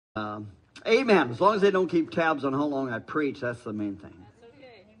Amen. As long as they don't keep tabs on how long I preach, that's the main thing. That's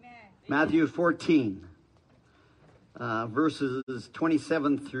okay. Amen. Matthew 14, verses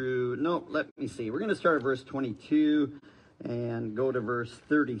 27 through, no, let me see. We're going to start at verse 22 and go to verse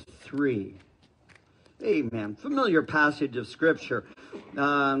 33. Amen. Familiar passage of Scripture.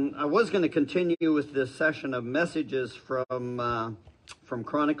 I was going to continue with this session of messages from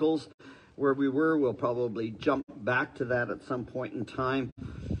Chronicles. Where we were, we'll probably jump back to that at some point in time.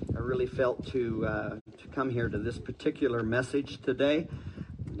 I really felt to come here to this particular message today,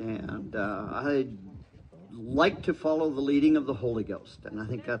 and I like to follow the leading of the Holy Ghost, and I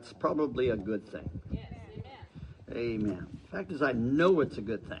think that's probably a good thing. Yes. Amen. Amen. The fact is, I know it's a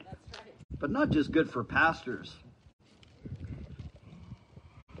good thing, That's right. but not just good for pastors.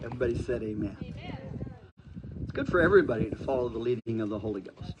 Everybody said amen. Amen. It's good for everybody to follow the leading of the Holy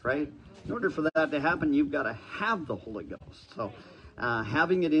Ghost, right? In order for that to happen, you've got to have the Holy Ghost. So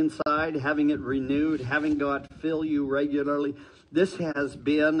having it inside, having it renewed, having God fill you regularly, this has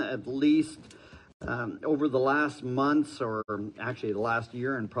been at least over the last months, or actually the last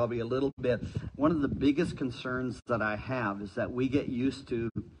year and probably a little bit, one of the biggest concerns that I have is that we get used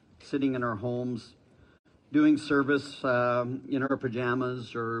to sitting in our homes, doing service in our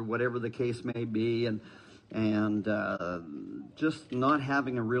pajamas or whatever the case may be, and just not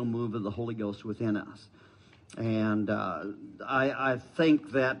having a real move of the Holy Ghost within us. And I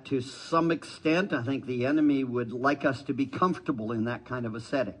think that to some extent, I think the enemy would like us to be comfortable in that kind of a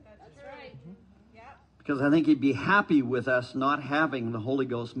setting. That's right. Yeah. Because I think he'd be happy with us not having the Holy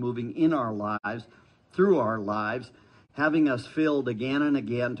Ghost moving in our lives, through our lives, having us filled again and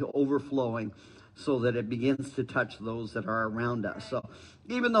again to overflowing, so that it begins to touch those that are around us. So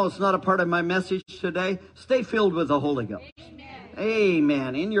even though it's not a part of my message today, stay filled with the Holy Ghost. Amen.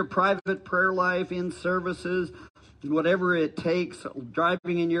 Amen. In your private prayer life, in services, whatever it takes,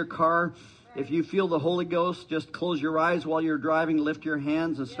 driving in your car, if you feel the Holy Ghost, just close your eyes while you're driving, lift your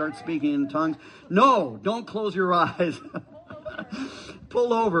hands and start speaking in tongues. No, don't close your eyes.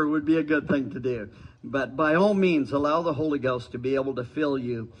 Pull over would be a good thing to do. But by all means, allow the Holy Ghost to be able to fill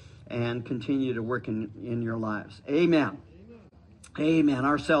you and continue to work in your lives. Amen. Amen.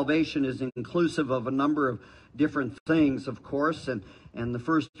 Our salvation is inclusive of a number of different things, of course, and the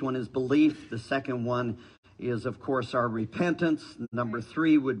first one is belief. The second one is, of course, our repentance. Number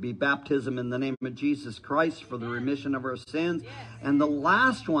 3 would be baptism in the name of Jesus Christ for the remission of our sins. And the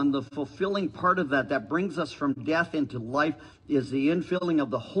last one, the fulfilling part of that brings us from death into life, is the infilling of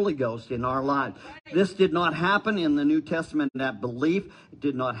the Holy Ghost in our lives. This did not happen in the New Testament at belief. It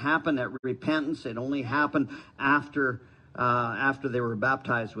did not happen at repentance. It only happened after they were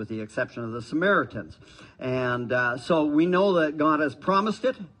baptized, with the exception of the Samaritans. And so we know that God has promised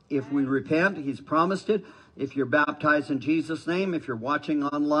it. If we repent, He's promised it. If you're baptized in Jesus' name, if you're watching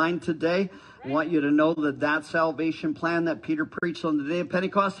online today, I want you to know that salvation plan that Peter preached on the day of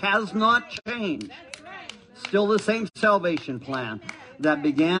Pentecost has not changed. Still the same salvation plan that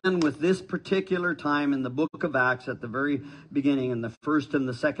began with this particular time in the book of Acts at the very beginning, in the first and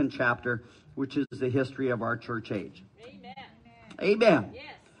the second chapter, which is the history of our church age. Amen. Amen. Yes.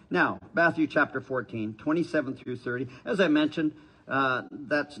 Now, Matthew chapter 14, 27 through 30. As I mentioned,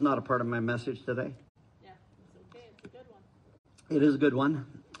 that's not a part of my message today. Yeah, it's okay. It's a good one. It is a good one.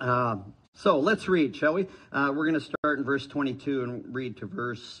 So let's read, shall we? We're going to start in verse 22 and read to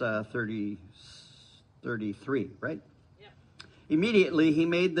verse 33, right? Yeah. Immediately he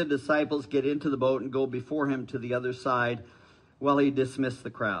made the disciples get into the boat and go before him to the other side while he dismissed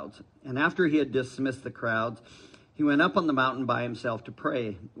the crowds. And after he had dismissed the crowds, he went up on the mountain by himself to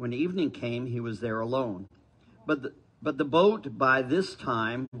pray. When evening came, he was there alone. But the boat by this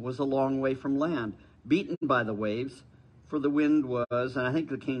time was a long way from land, beaten by the waves, for the wind was, and I think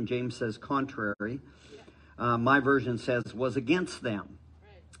the King James says contrary. My version says was against them.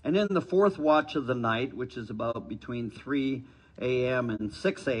 And in the fourth watch of the night, which is about between 3 a.m. and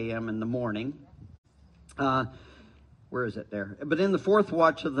 6 a.m. in the morning, where is it there? But in the fourth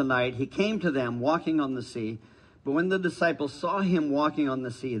watch of the night, he came to them walking on the sea. But when the disciples saw him walking on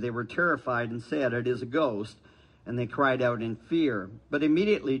the sea, they were terrified and said, "It is a ghost." And they cried out in fear. But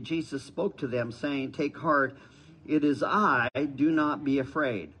immediately Jesus spoke to them, saying, "Take heart, it is I, do not be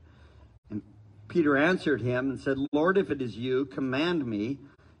afraid." And Peter answered him and said, "Lord, if it is you, command me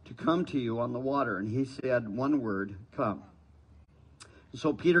to come to you on the water." And he said one word, "Come."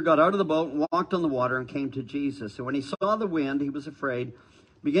 So Peter got out of the boat and walked on the water and came to Jesus. And when he saw the wind, he was afraid.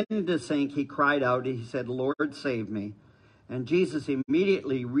 Beginning to sink, he cried out. He said, "Lord, save me." And Jesus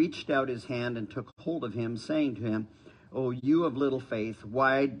immediately reached out his hand and took hold of him, saying to him, "O you of little faith,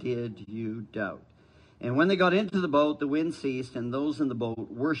 why did you doubt?" And when they got into the boat, the wind ceased, and those in the boat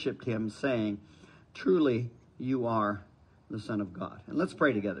worshipped him, saying, "Truly, you are the Son of God." And let's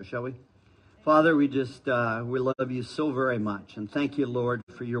pray together, shall we? Father, we love you so very much. And thank you, Lord,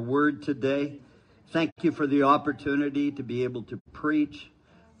 for your word today. Thank you for the opportunity to be able to preach,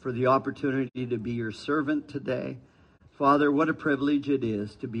 for the opportunity to be your servant today. Father, what a privilege it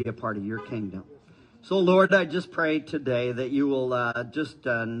is to be a part of your kingdom. So, Lord, I just pray today that you will just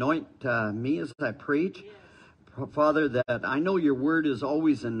anoint me as I preach. Father, that I know your word is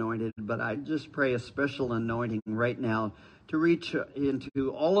always anointed, but I just pray a special anointing right now to reach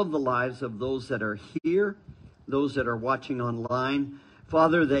into all of the lives of those that are here, those that are watching online.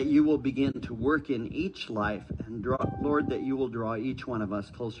 Father, that you will begin to work in each life, and Lord, that you will draw each one of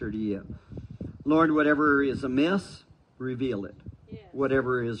us closer to you. Lord, whatever is amiss, reveal it. Yes.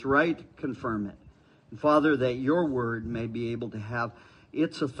 Whatever is right, confirm it. And Father, that your word may be able to have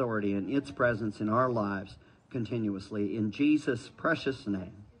its authority and its presence in our lives continuously. In Jesus' precious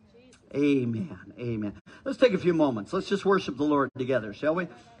name. Amen. Amen. Let's take a few moments. Let's just worship the Lord together, shall we?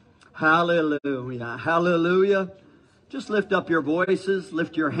 Hallelujah. Hallelujah. Just lift up your voices.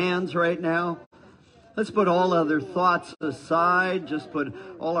 Lift your hands right now. Let's put all other thoughts aside. Just put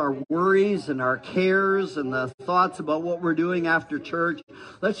all our worries and our cares and the thoughts about what we're doing after church.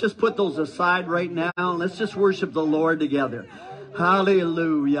 Let's just put those aside right now. And let's just worship the Lord together.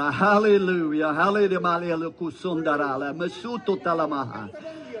 Hallelujah. Hallelujah. Hallelujah.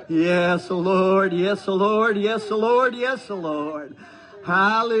 Yes, Lord. Yes, Lord. Yes, Lord. Yes, Lord.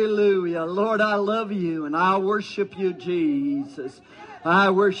 Hallelujah. Lord, I love you and I worship you, Jesus. I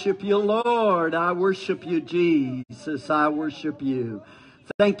worship you, Lord. I worship you, Jesus. I worship you.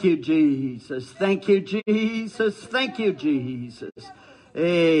 Thank you, Jesus. Thank you, Jesus. Thank you, Jesus.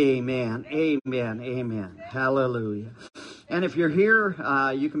 Amen. Amen. Amen. Hallelujah. And if you're here,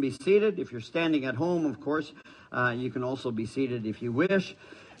 you can be seated. If you're standing at home, of course, you can also be seated if you wish.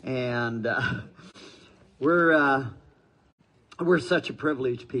 And we're such a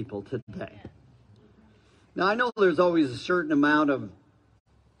privileged people today. Now, I know there's always a certain amount of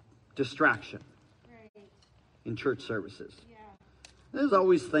distraction in church services. There's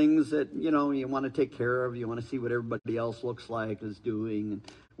always things that, you want to take care of. You want to see what everybody else looks like, is doing, and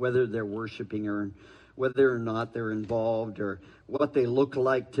whether they're worshiping or whether or not they're involved, or what they look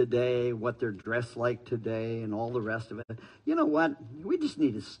like today, what they're dressed like today, and all the rest of it. You know what? We just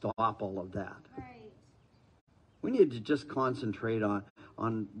need to stop all of that. We need to just concentrate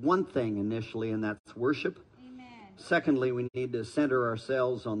on one thing initially, and that's worship. Amen. Secondly, we need to center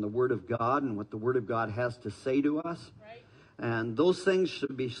ourselves on the Word of God and what the Word of God has to say to us. Right. And those things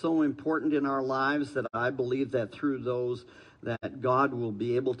should be so important in our lives that I believe that through those that God will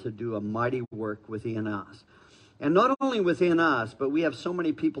be able to do a mighty work within us. And not only within us, but we have so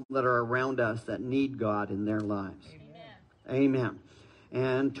many people that are around us that need God in their lives. Amen. Amen.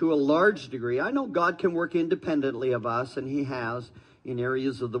 And to a large degree, I know God can work independently of us, and He has in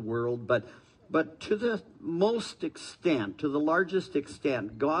areas of the world, but to the most extent, to the largest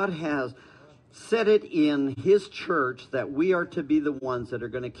extent, God has set it in His church that we are to be the ones that are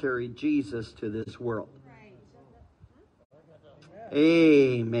going to carry Jesus to this world.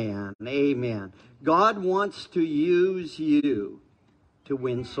 Amen. Amen. God wants to use you to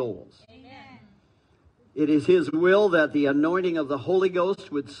win souls. It is His will that the anointing of the Holy Ghost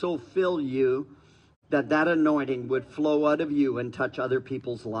would so fill you that that anointing would flow out of you and touch other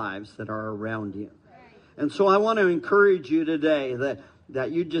people's lives that are around you. And so I want to encourage you today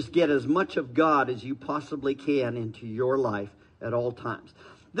that you just get as much of God as you possibly can into your life at all times.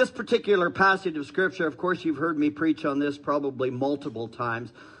 This particular passage of Scripture, of course, you've heard me preach on this probably multiple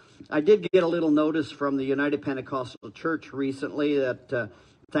times. I did get a little notice from the United Pentecostal Church recently that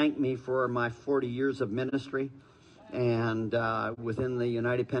thanked me for my 40 years of ministry and within the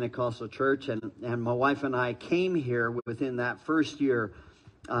United Pentecostal Church. And my wife and I came here within that first year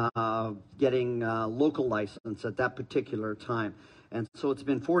getting a local license at that particular time. And so it's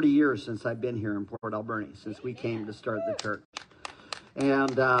been 40 years since I've been here in Port Alberni, since we came to start the church. And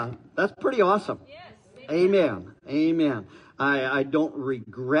that's pretty awesome. Amen. Amen. I don't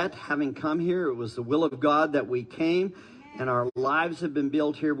regret having come here. It was the will of God that we came. And our lives have been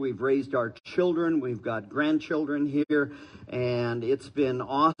built here. We've raised our children. We've got grandchildren here. And it's been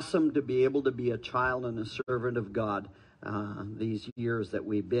awesome to be able to be a child and a servant of God these years that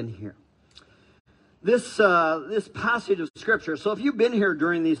we've been here. This passage of Scripture. So if you've been here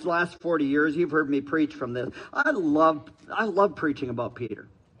during these last 40 years, you've heard me preach from this. I love preaching about Peter.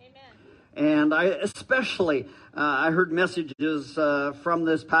 And I especially, I heard messages from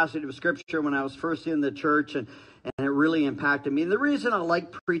this passage of Scripture when I was first in the church, and it really impacted me. The reason I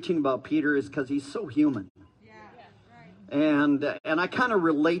like preaching about Peter is because he's so human. And I kind of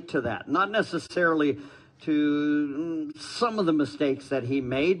relate to that, not necessarily to some of the mistakes that he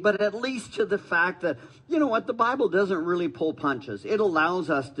made, but at least to the fact that, you know what, the Bible doesn't really pull punches. It allows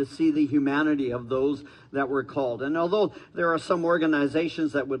us to see the humanity of those that were called. And although there are some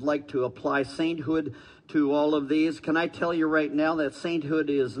organizations that would like to apply sainthood to all of these, can I tell you right now that sainthood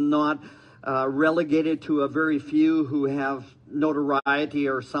is not relegated to a very few who have notoriety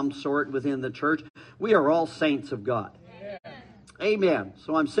or some sort within the church. We are all saints of God. Amen.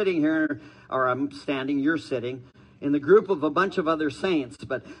 So I'm sitting here, or I'm standing, you're sitting, in the group of a bunch of other saints.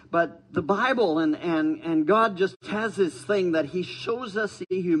 But the Bible and God just has this thing that he shows us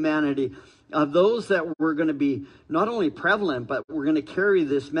the humanity of those that were going to be not only prevalent, but we're going to carry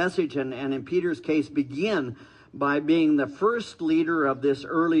this message and in Peter's case begin by being the first leader of this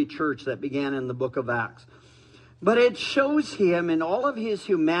early church that began in the book of Acts. But it shows him in all of his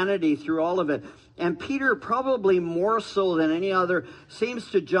humanity through all of it. And Peter, probably more so than any other, seems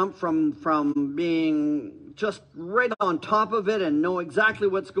to jump from being just right on top of it and know exactly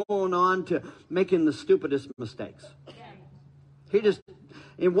what's going on to making the stupidest mistakes. He just,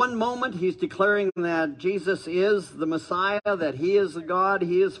 in one moment, he's declaring that Jesus is the Messiah, that he is the God,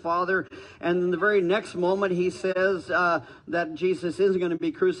 he is Father. And in the very next moment, he says that Jesus is going to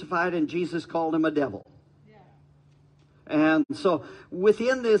be crucified, and Jesus called him a devil. And so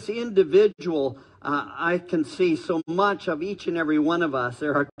within this individual, I can see so much of each and every one of us.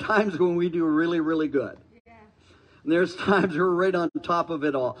 There are times when we do really, really good. And there's times we're right on top of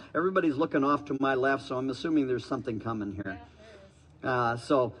it all. Everybody's looking off to my left, so I'm assuming there's something coming here.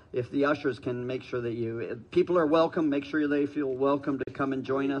 So if the ushers can make sure that people are welcome, make sure they feel welcome to come and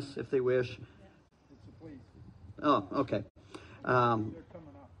join us if they wish. Oh, okay.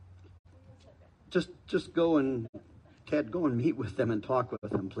 Just go and... Ted, go and meet with them and talk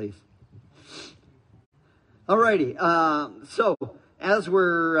with them, please. Alrighty. So as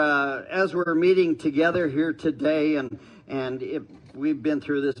we're meeting together here today, and if we've been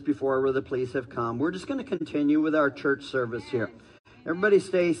through this before, where the police have come, we're just going to continue with our church service here. Everybody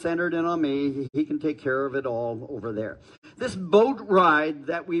stay centered in on me. He can take care of it all over there. This boat ride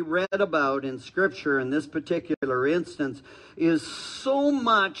that we read about in Scripture in this particular instance is so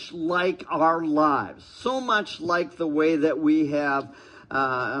much like our lives, so much like the way that we have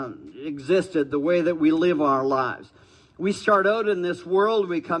existed, the way that we live our lives. We start out in this world,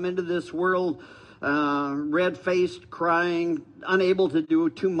 we come into this world red-faced, crying, unable to do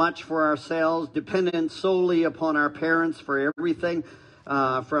too much for ourselves, dependent solely upon our parents for everything,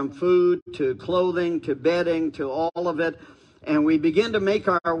 from food to clothing to bedding to all of it. And we begin to make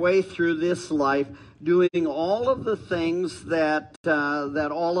our way through this life doing all of the things that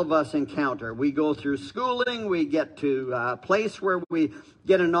all of us encounter. We go through schooling, we get to a place where we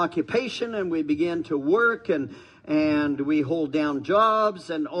get an occupation and we begin to work and we hold down jobs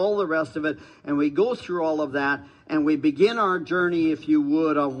and all the rest of it. And we go through all of that and we begin our journey, if you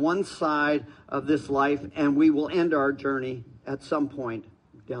would, on one side of this life, and we will end our journey at some point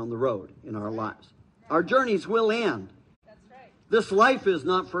down the road in our lives. Our journeys will end. This life is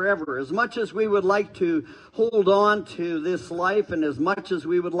not forever. As much as we would like to hold on to this life, and as much as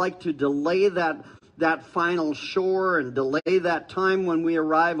we would like to delay that final shore and delay that time when we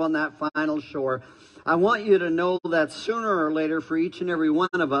arrive on that final shore, I want you to know that sooner or later, for each and every one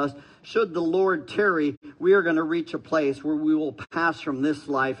of us, should the Lord tarry, we are going to reach a place where we will pass from this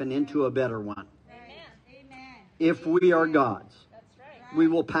life and into a better one. Amen. If we are God's, we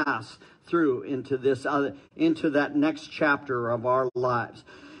will pass through into that next chapter of our lives.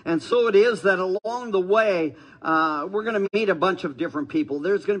 And so it is that along the way, we're going to meet a bunch of different people.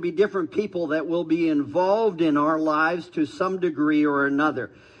 There's going to be different people that will be involved in our lives to some degree or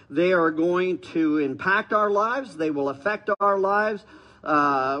another. They are going to impact our lives. They will affect our lives.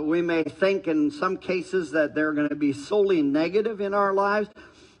 We may think in some cases that they're going to be solely negative in our lives.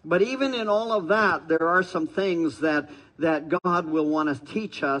 But even in all of that, there are some things that God will want to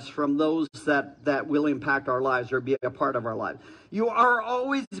teach us from those that will impact our lives or be a part of our lives. You are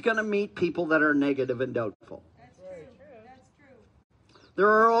always going to meet people that are negative and doubtful. That's true. There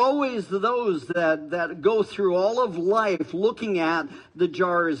are always those that go through all of life looking at the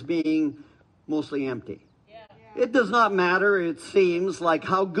jar as being mostly empty. It does not matter, it seems, like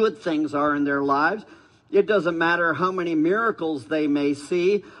how good things are in their lives. It doesn't matter how many miracles they may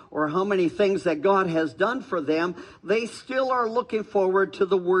see or how many things that God has done for them. They still are looking forward to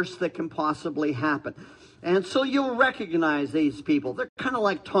the worst that can possibly happen. And so you'll recognize these people. They're kind of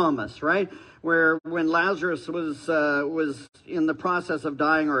like Thomas, right? Where when Lazarus was in the process of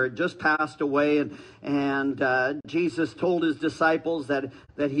dying or had just passed away, and Jesus told his disciples that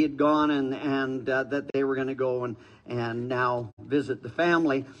he had gone and that they were going to go and now visit the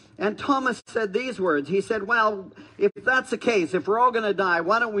family. And Thomas said these words. He said, well, if that's the case, if we're all going to die,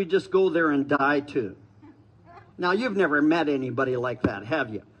 why don't we just go there and die too? Now, you've never met anybody like that,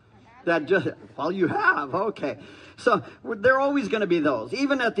 have you? Well, you have. Okay. So there are always going to be those.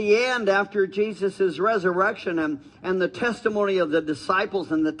 Even at the end, after Jesus' resurrection and the testimony of the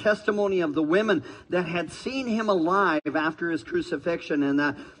disciples and the testimony of the women that had seen him alive after his crucifixion,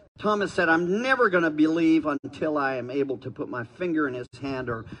 and Thomas said, I'm never going to believe until I am able to put my finger in his hand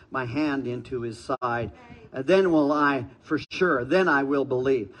or my hand into his side. Then will I, for sure, then I will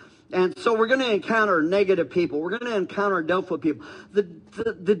believe. And so we're going to encounter negative people. We're going to encounter doubtful people.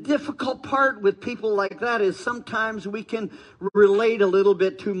 The difficult part with people like that is sometimes we can relate a little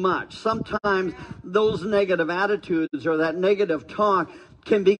bit too much. Sometimes those negative attitudes or that negative talk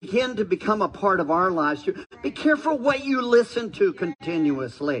can begin to become a part of our lives too. Be careful what you listen to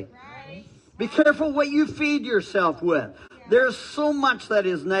continuously. Be careful what you feed yourself with. There's so much that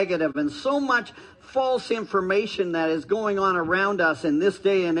is negative and so much false information that is going on around us in this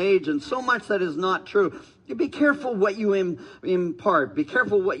day and age, and so much that is not true. Be careful what you impart. Be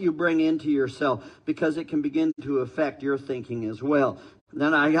careful what you bring into yourself, because it can begin to affect your thinking as well.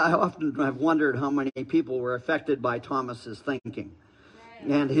 Then I often have wondered how many people were affected by Thomas's thinking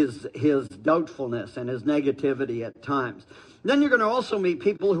and his doubtfulness and his negativity at times. Then you're going to also meet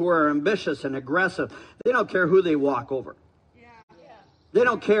people who are ambitious and aggressive. They don't care who they walk over. They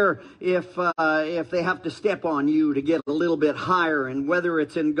don't care if they have to step on you to get a little bit higher, and whether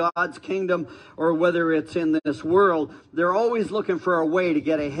it's in God's kingdom or whether it's in this world, they're always looking for a way to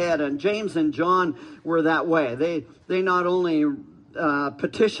get ahead. And James and John were that way. They not only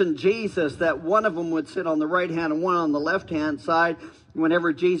petitioned Jesus that one of them would sit on the right hand and one on the left hand side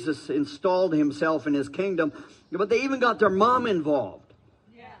whenever Jesus installed himself in his kingdom, but they even got their mom involved.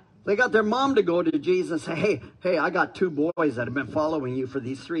 They got their mom to go to Jesus and say, hey, I got 2 boys that have been following you for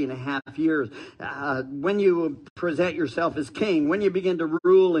these 3.5 years. When you present yourself as king, when you begin to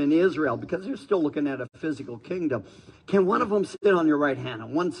rule in Israel, because they're still looking at a physical kingdom, can one of them sit on your right hand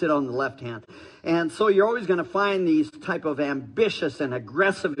and one sit on the left hand? And so you're always going to find these type of ambitious and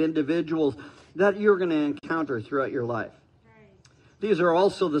aggressive individuals that you're going to encounter throughout your life. These are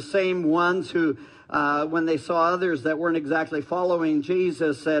also the same ones who, when they saw others that weren't exactly following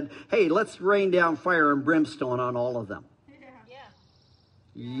Jesus, said, hey, let's rain down fire and brimstone on all of them.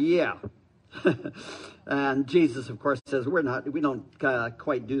 Yeah. And Jesus, of course, says we don't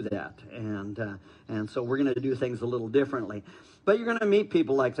quite do that. And so we're going to do things a little differently. But you're going to meet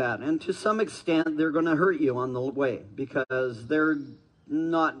people like that. And to some extent, they're going to hurt you on the way, because they're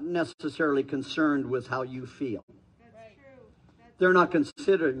not necessarily concerned with how you feel. They're not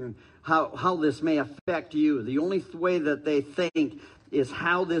considering how this may affect you. The only way that they think is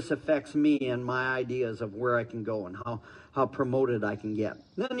how this affects me and my ideas of where I can go and how promoted I can get.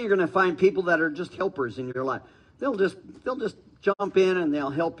 Then you're going to find people that are just helpers in your life. They'll just jump in and they'll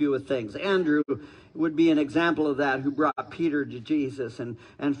help you with things. Andrew would be an example of that, who brought Peter to Jesus. And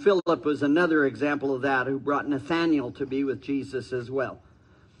Philip was another example of that, who brought Nathanael to be with Jesus as well.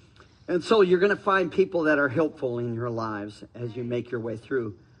 And so you're going to find people that are helpful in your lives as you make your way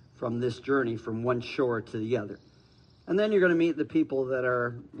through from this journey from one shore to the other. And then you're going to meet the people that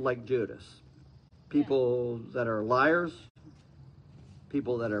are like Judas. People that are liars.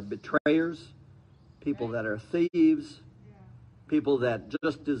 People that are betrayers. People that are thieves. People that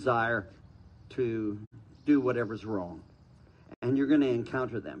just desire to do whatever's wrong. And you're going to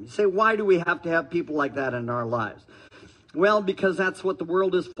encounter them. You say, why do we have to have people like that in our lives? Well, because that's what the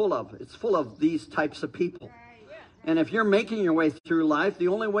world is full of. It's full of these types of people. And if you're making your way through life, the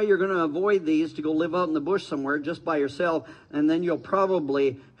only way you're going to avoid these to go live out in the bush somewhere just by yourself, and then you'll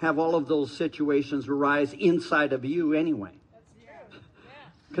probably have all of those situations arise inside of you anyway.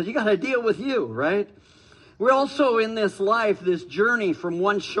 Because you got to deal with you, right? We're also in this life, this journey from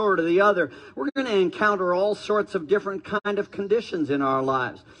one shore to the other. We're going to encounter all sorts of different kind of conditions in our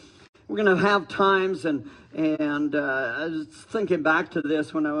lives. We're going to have times, and I was thinking back to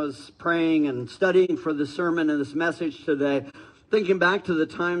this when I was praying and studying for the sermon and this message today, thinking back to the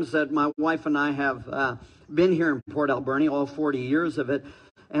times that my wife and I have been here in Port Alberni, all 40 years of it.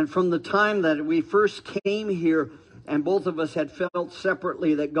 And from the time that we first came here, and both of us had felt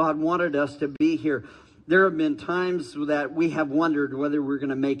separately that God wanted us to be here, there have been times that we have wondered whether we're going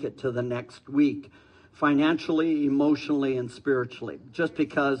to make it to the next week. financially, emotionally, and spiritually, just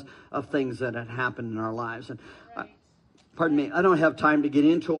because of things that had happened in our lives. And pardon me, I don't have time to get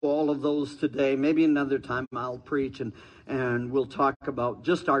into all of those today. Maybe another time I'll preach and we'll talk about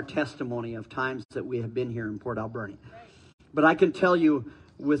just our testimony of times that we have been here in Port Alberni. But I can tell you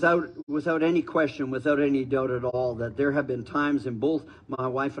without any question, without any doubt at all, that there have been times in both my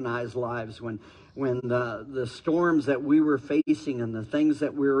wife and I's lives when the storms that we were facing and the things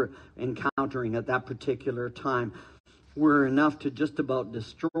that we were encountering at that particular time were enough to just about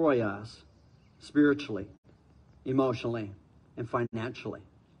destroy us spiritually, emotionally, and financially.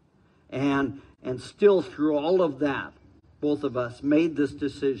 And still through all of that, both of us made this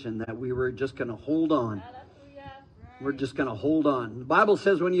decision that we were just going to hold on. We're just going to hold on. The Bible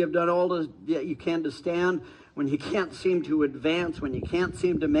says when you have done all that you can to stand, when you can't seem to advance, when you can't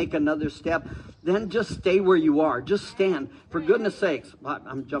seem to make another step, then just stay where you are. Just stand. For goodness sakes,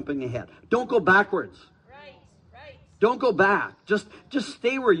 I'm jumping ahead. Don't go backwards. Don't go back. Just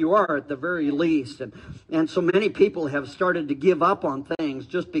stay where you are at the very least. And so many people have started to give up on things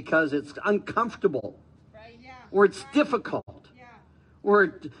just because it's uncomfortable. Or it's difficult.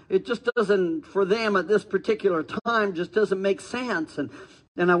 Or it just doesn't, for them at this particular time, just doesn't make sense.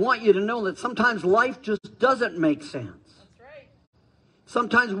 And I want you to know that sometimes life just doesn't make sense. That's right.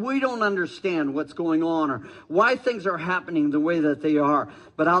 Sometimes we don't understand what's going on or why things are happening the way that they are.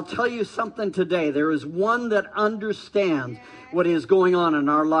 But I'll tell you something today. There is one that understands what is going on in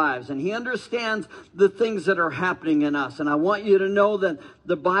our lives. And he understands the things that are happening in us. And I want you to know that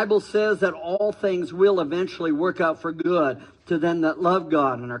the Bible says that all things will eventually work out for good to them that love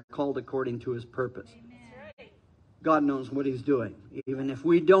God and are called according to his purpose. God knows what he's doing. Even if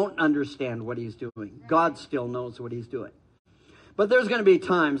we don't understand what he's doing, God still knows what he's doing. But there's going to be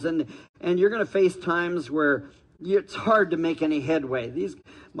times, and you're going to face times where it's hard to make any headway.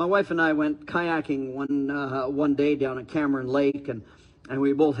 My wife and I went kayaking one day down at Cameron Lake, and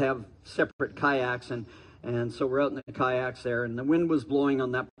we both have separate kayaks, and so we're out in the kayaks there, and the wind was blowing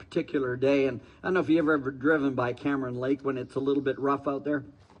on that particular day. And I don't know if you've ever driven by Cameron Lake when it's a little bit rough out there.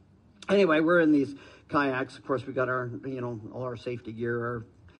 Anyway, we're in these kayaks. Of course, we got our, all our safety gear,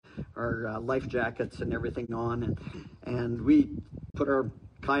 our life jackets and everything on, and we put our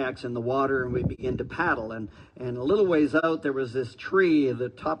kayaks in the water and we begin to paddle. And a little ways out, there was this tree. The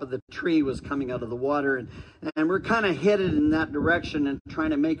top of the tree was coming out of the water, and we're kind of headed in that direction and trying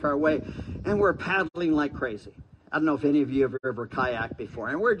to make our way. And we're paddling like crazy. I don't know if any of you have ever kayaked before.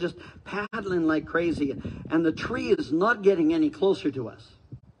 And we're just paddling like crazy. And the tree is not getting any closer to us.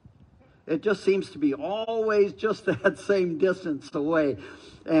 It just seems to be always just that same distance away.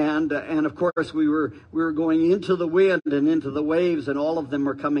 And of course we were going into the wind and into the waves, and all of them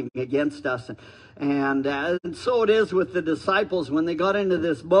were coming against us. And so it is with the disciples when they got into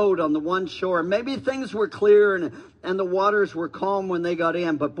this boat on the one shore. Maybe things were clear and the waters were calm when they got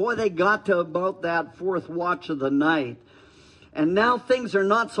in. But boy, they got to about that fourth watch of the night. And now things are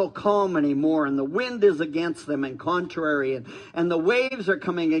not so calm anymore, and the wind is against them and contrary, and the waves are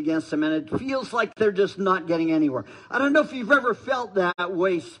coming against them, and it feels like they're just not getting anywhere. I don't know if you've ever felt that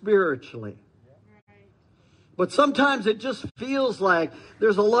way spiritually. But sometimes it just feels like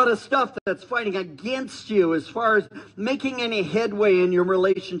there's a lot of stuff that's fighting against you as far as making any headway in your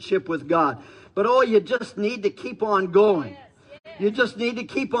relationship with God. But you just need to keep on going. You just need to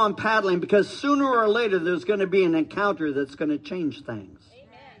keep on paddling, because sooner or later there's going to be an encounter that's going to change things.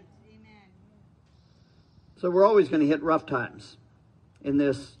 Amen. So we're always going to hit rough times in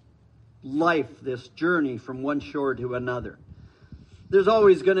this life, this journey from one shore to another. There's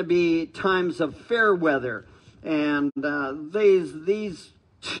always going to be times of fair weather, and these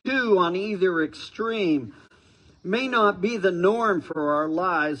two on either extreme may not be the norm for our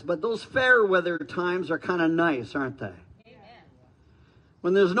lives, but those fair weather times are kind of nice, aren't they?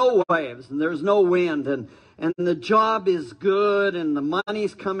 When there's no waves and there's no wind, and the job is good and the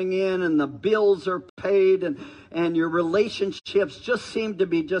money's coming in and the bills are paid, and your relationships just seem to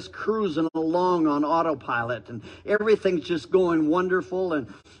be just cruising along on autopilot, and everything's just going wonderful,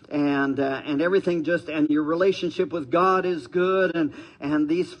 and everything and your relationship with God is good, and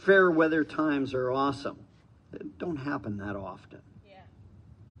these fair weather times are awesome. They don't happen that often. Yeah.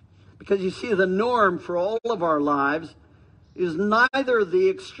 Because you see, the norm for all of our lives is neither the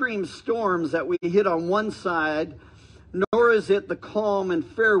extreme storms that we hit on one side, nor is it the calm and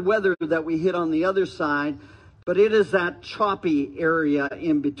fair weather that we hit on the other side, but it is that choppy area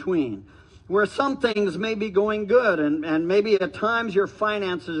in between, where some things may be going good, and maybe at times your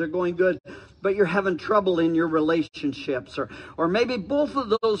finances are going good, but you're having trouble in your relationships. Or maybe both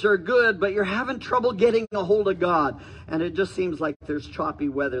of those are good, but you're having trouble getting a hold of God. And it just seems like there's choppy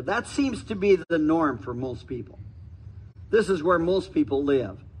weather. That seems to be the norm for most people. This is where most people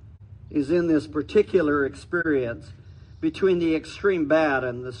live, is in this particular experience between the extreme bad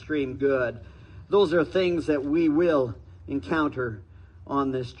and the extreme good. Those are things that we will encounter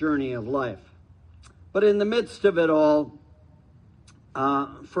on this journey of life. But in the midst of it all,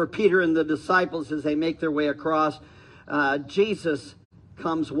 for Peter and the disciples as they make their way across, Jesus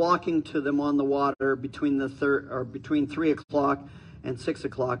comes walking to them on the water between 3 o'clock and 6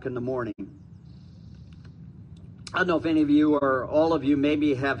 o'clock in the morning. I don't know if any of you or all of you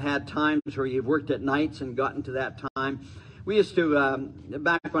maybe have had times where you've worked at nights and gotten to that time. We used to,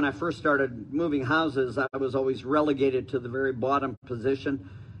 back when I first started moving houses, I was always relegated to the very bottom position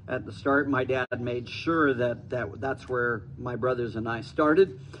at the start. My dad made sure that's where my brothers and I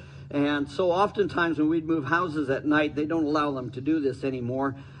started. And so oftentimes when we'd move houses at night, they don't allow them to do this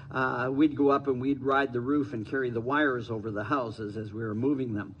anymore. We'd go up and we'd ride the roof and carry the wires over the houses as we were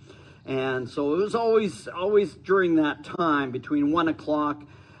moving them. And so it was always during that time, between 1 o'clock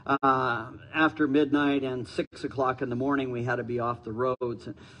after midnight and 6 o'clock in the morning, we had to be off the roads.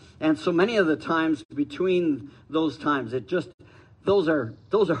 And so many of the times between those times, those are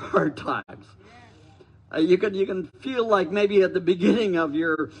hard times. You can feel like maybe at the beginning of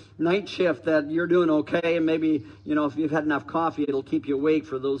your night shift that you're doing okay, and maybe, if you've had enough coffee, it'll keep you awake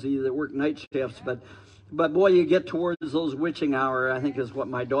for those of you that work night shifts. But boy, you get towards those witching hour, I think is what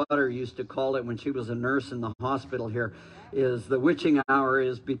my daughter used to call it when she was a nurse in the hospital here, is the witching hour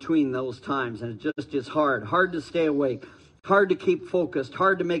is between those times. And it just is hard to stay awake, hard to keep focused,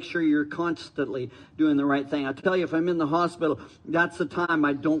 hard to make sure you're constantly doing the right thing. I tell you, if I'm in the hospital, that's the time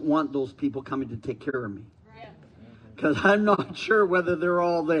I don't want those people coming to take care of me, because I'm not sure whether they're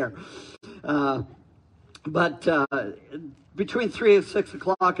all there. But between 3 and 6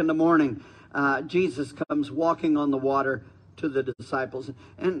 o'clock in the morning, Jesus comes walking on the water to the disciples.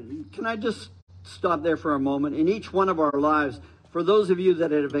 And can I just stop there for a moment? In each one of our lives, for those of you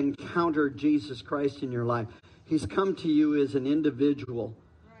that have encountered Jesus Christ in your life, He's come to you as an individual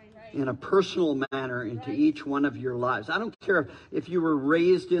in a personal manner into each one of your lives. I don't care if you were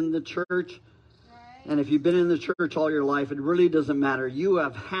raised in the church, and if you've been in the church all your life, it really doesn't matter. You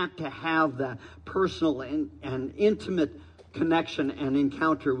have had to have that personal and intimate connection and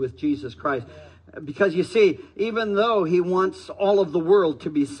encounter with Jesus Christ. Because you see, even though He wants all of the world to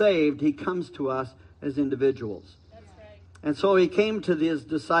be saved, He comes to us as individuals. That's right. And so He came to His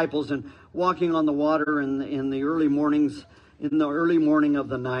disciples and walking on the water in the early mornings, in the early morning of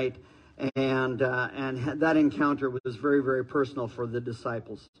the night, and that encounter was very, very personal for the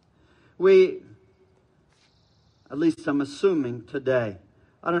disciples. At least I'm assuming today,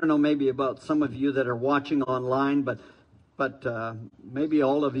 I don't know, maybe about some of you that are watching online, but maybe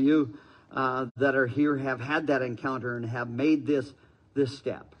all of you that are here have had that encounter and have made this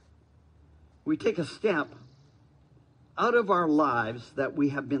step. We take a step out of our lives that we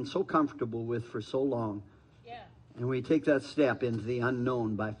have been so comfortable with for so long, and we take that step into the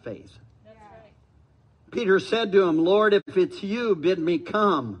unknown by faith. That's right. Peter said to Him, "Lord, if it's You, bid me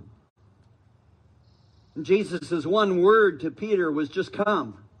come." And Jesus' one word to Peter was just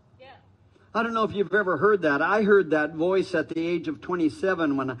come. I don't know if you've ever heard that. I heard that voice at the age of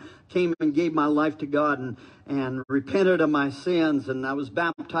 27 when I came and gave my life to God and repented of my sins, and I was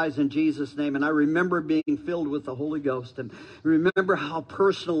baptized in Jesus' name. And I remember being filled with the Holy Ghost, and remember how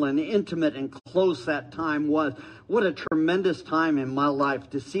personal and intimate and close that time was. What a tremendous time in my life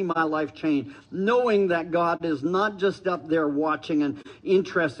to see my life change, knowing that God is not just up there watching and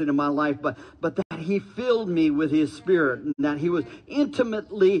interested in my life, but that He filled me with His Spirit, and that He was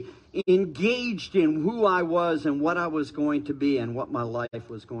intimately engaged in who I was and what I was going to be and what my life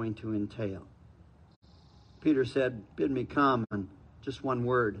was going to entail. Peter said, "Bid me come," and just one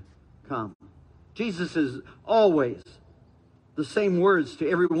word, come. Jesus is always the same words to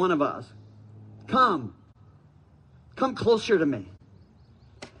every one of us. Come. Come closer to me.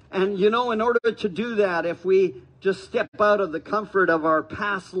 And in order to do that, if we just step out of the comfort of our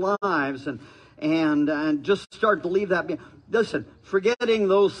past lives and just start to leave that behind. Listen, forgetting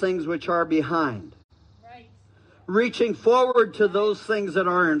those things which are behind. Right. Reaching forward to those things that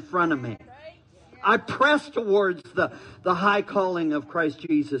are in front of me. Right. I press towards the high calling of Christ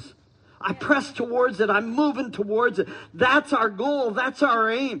Jesus. I press towards it. I'm moving towards it. That's our goal. That's our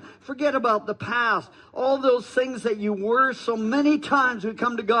aim. Forget about the past. All those things that you were. So many times we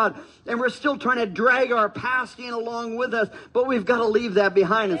come to God and we're still trying to drag our past in along with us. But we've got to leave that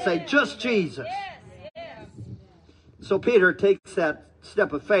behind and say, just Jesus. So Peter takes that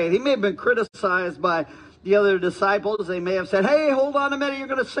step of faith. He may have been criticized by the other disciples. They may have said, hey, hold on a minute, you're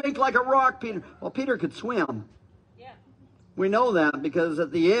going to sink like a rock, Peter. Well, Peter could swim. Yeah. We know that because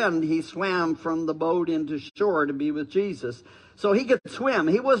at the end, he swam from the boat into shore to be with Jesus. So he could swim.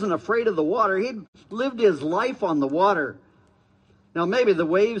 He wasn't afraid of the water. He'd lived his life on the water. Now, maybe the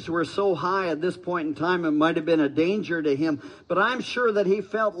waves were so high at this point in time, it might have been a danger to him. But I'm sure that he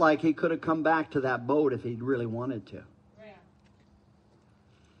felt like he could have come back to that boat if he'd really wanted to. Right.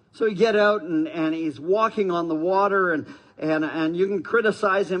 So you get out and he's walking on the water, and you can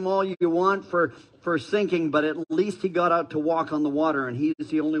criticize him all you want for sinking, but at least he got out to walk on the water, and he's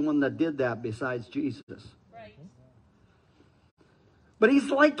the only one that did that besides Jesus. Right. But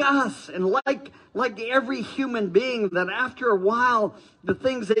he's like us, and like every human being, that after a while, the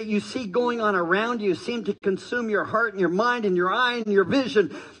things that you see going on around you seem to consume your heart and your mind and your eye and your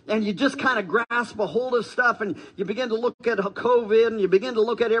vision, and you just kind of grasp a hold of stuff, and you begin to look at COVID, and you begin to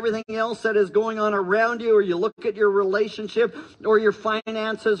look at everything else that is going on around you, or you look at your relationship, or your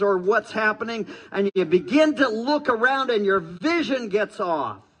finances, or what's happening, and you begin to look around, and your vision gets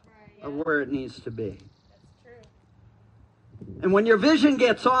off of where it needs to be. And when your vision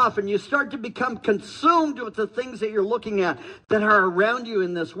gets off and you start to become consumed with the things that you're looking at that are around you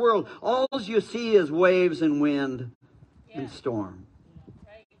in this world, all you see is waves and wind and storm.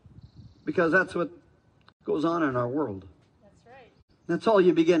 Right. Because that's what goes on in our world. That's right. That's all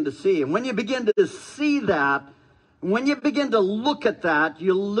you begin to see. And when you begin to see that, when you begin to look at that,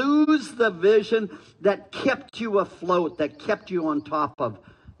 you lose the vision that kept you afloat, that kept you on top of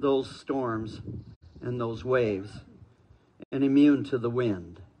those storms and those waves, and immune to the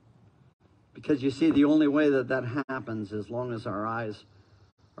wind. Because you see, the only way that happens is as long as our eyes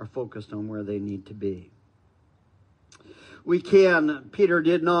are focused on where they need to be. Peter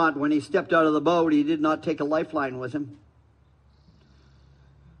did not, when he stepped out of the boat, he did not take a lifeline with him.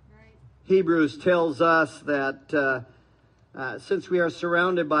 Right. Hebrews tells us that since we are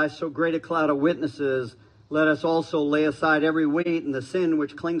surrounded by so great a cloud of witnesses, let us also lay aside every weight and the sin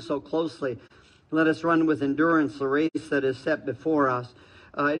which clings so closely. Let us run with endurance the race that is set before us.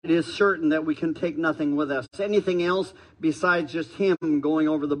 It is certain that we can take nothing with us. Anything else besides just him going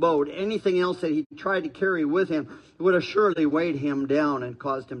over the boat, anything else that he tried to carry with him would have surely weighed him down and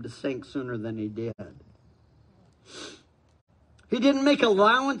caused him to sink sooner than he did. He didn't make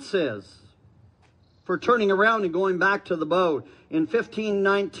allowances for turning around and going back to the boat. In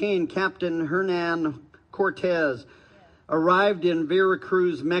 1519, Captain Hernan Cortez arrived in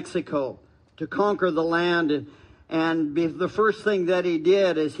Veracruz, Mexico, to conquer the land, and the first thing that he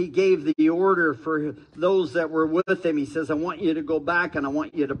did is he gave the order for those that were with him. He says, I want you to go back and I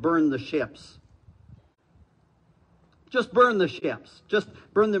want you to burn the ships. Just burn the ships. Just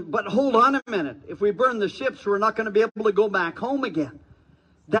burn them. But hold on a minute. If we burn the ships, we're not going to be able to go back home again.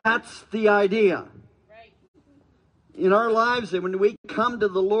 That's the idea. Right. In our lives, when we come to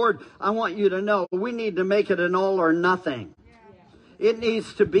the Lord, I want you to know we need to make it an all or nothing. It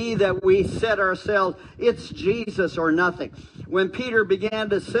needs to be that we set ourselves, it's Jesus or nothing. When Peter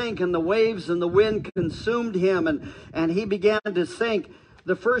began to sink and the waves and the wind consumed him and he began to sink,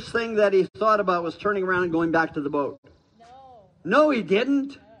 the first thing that he thought about was turning around and going back to the boat. No, he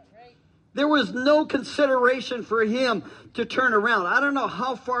didn't. Right. There was no consideration for him to turn around. I don't know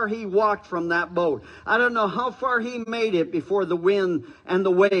how far he walked from that boat. I don't know how far he made it before the wind and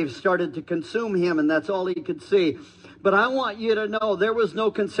the waves started to consume him, and that's all he could see. But I want you to know there was no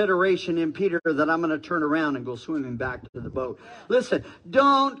consideration in Peter that I'm going to turn around and go swimming back to the boat. Listen,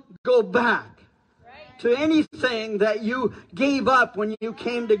 don't go back to anything that you gave up when you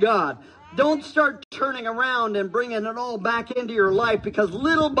came to God. Don't start turning around and bringing it all back into your life, because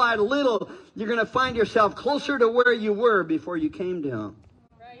little by little you're going to find yourself closer to where you were before you came to Him.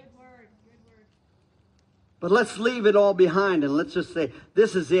 Right. Good word. But let's leave it all behind and let's just say,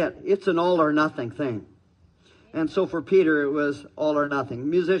 this is it. It's an all or nothing thing. And so for Peter, it was all or nothing.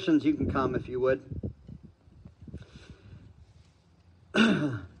 Musicians, you can come if you would.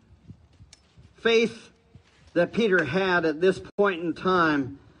 Faith that Peter had at this point in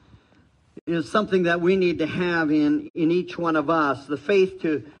time is something that we need to have in each one of us. The faith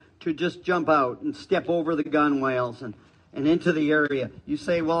to just jump out and step over the gunwales and into the area. You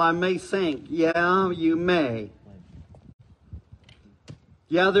say, well, I may sink. Yeah, you may.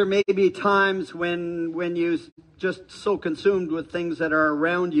 Yeah, there may be times when you just so consumed with things that are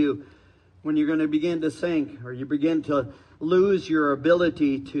around you, when you're going to begin to sink, or you begin to lose your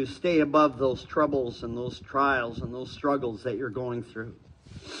ability to stay above those troubles and those trials and those struggles that you're going through.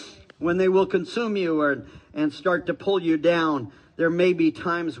 When they will consume you and start to pull you down, there may be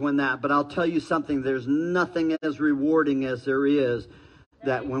times when that, but I'll tell you something, there's nothing as rewarding as there is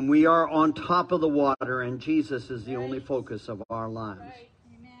that when we are on top of the water and Jesus is the only focus of our lives. Right.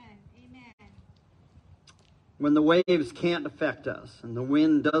 When the waves can't affect us and the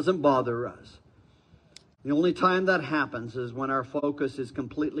wind doesn't bother us, the only time that happens is when our focus is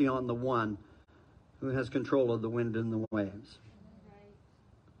completely on the one who has control of the wind and the waves.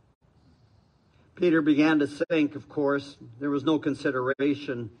 Peter began to sink, of course. There was no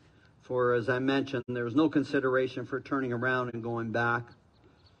consideration for, as I mentioned, there was no consideration for turning around and going back.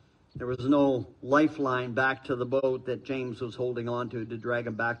 There was no lifeline back to the boat that James was holding on to drag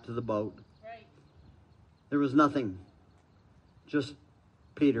him back to the boat. Right. There was nothing. Just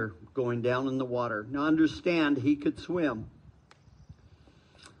Peter going down in the water. Now understand, he could swim.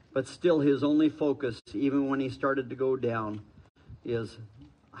 But still his only focus, even when he started to go down, is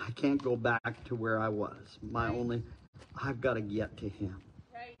I can't go back to where I was. I've got to get to him.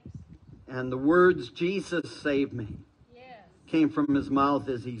 Right. And the words, Jesus save me, Yes. came from his mouth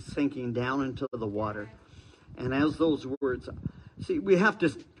as he's sinking down into the water. And as those words, see, we have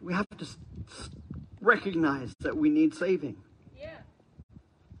to recognize that we need saving. Yeah.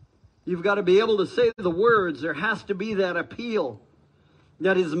 You've got to be able to say the words. There has to be that appeal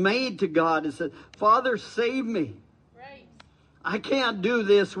that is made to God. It says, Father, save me. Right. I can't do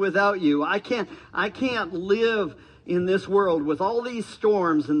this without you. I can't live in this world with all these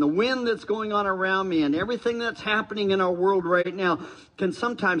storms and the wind that's going on around me and everything that's happening in our world right now can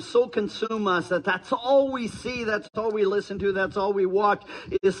sometimes so consume us that that's all we see, that's all we listen to, that's all we watch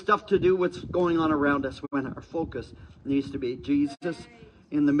is stuff to do what's going on around us, when our focus needs to be, Jesus,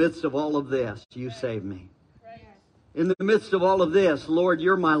 in the midst of all of this, you save me. In the midst of all of this, Lord,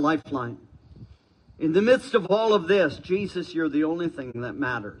 you're my lifeline. In the midst of all of this, Jesus, you're the only thing that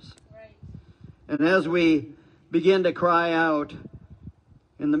matters. Right. And as we begin to cry out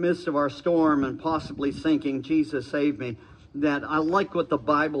in the midst of our storm and possibly sinking, Jesus, save me, that I like what the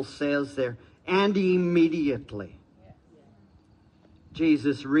Bible says there. And immediately,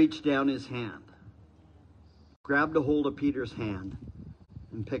 Jesus reached down his hand, grabbed a hold of Peter's hand,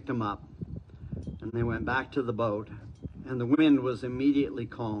 and picked him up. And they went back to the boat, and the wind was immediately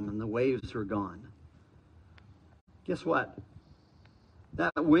calm, and the waves were gone. Guess what?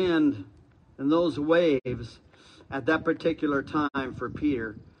 That wind and those waves at that particular time for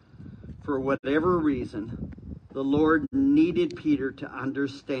Peter, for whatever reason, the Lord needed Peter to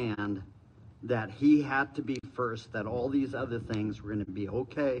understand that he had to be first, that all these other things were going to be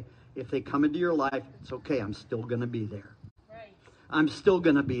okay. If they come into your life, it's okay. I'm still going to be there. Right. I'm still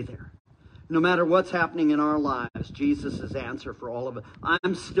going to be there. No matter what's happening in our lives, Jesus' answer for all of it,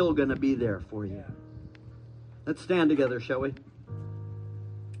 I'm still going to be there for you. Let's stand together, shall we?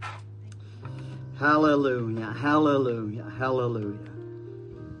 Hallelujah, hallelujah, hallelujah.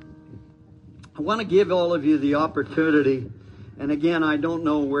 I want to give all of you the opportunity, and again, I don't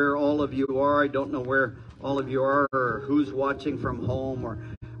know where all of you are. I don't know where all of you are, or who's watching from home, or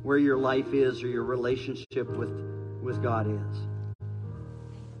where your life is, or your relationship with God is.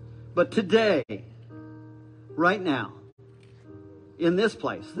 But today, right now, in this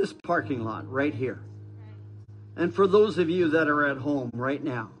place, this parking lot right here, and for those of you that are at home right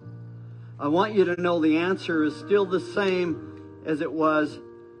now, I want you to know the answer is still the same as it was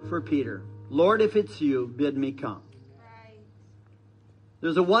for Peter. Lord, if it's you, bid me come.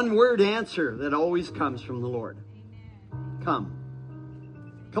 There's a one-word answer that always comes from the Lord. Come.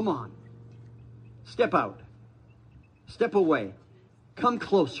 Come on. Step out. Step away. Come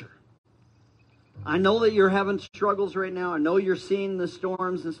closer. I know that you're having struggles right now. I know you're seeing the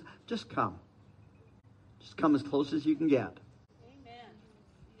storms. Just come. Just come as close as you can get.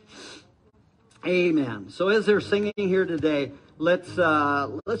 Amen. So as they're singing here today, let's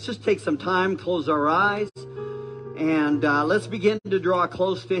just take some time, close our eyes, and let's begin to draw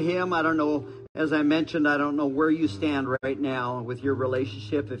close to Him. I don't know, as I mentioned, I don't know where you stand right now with your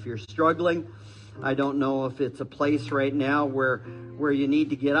relationship. If you're struggling, I don't know if it's a place right now where you need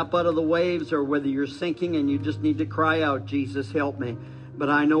to get up out of the waves, or whether you're sinking and you just need to cry out, Jesus, help me. But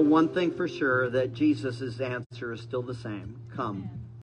I know one thing for sure, that Jesus' answer is still the same. Come.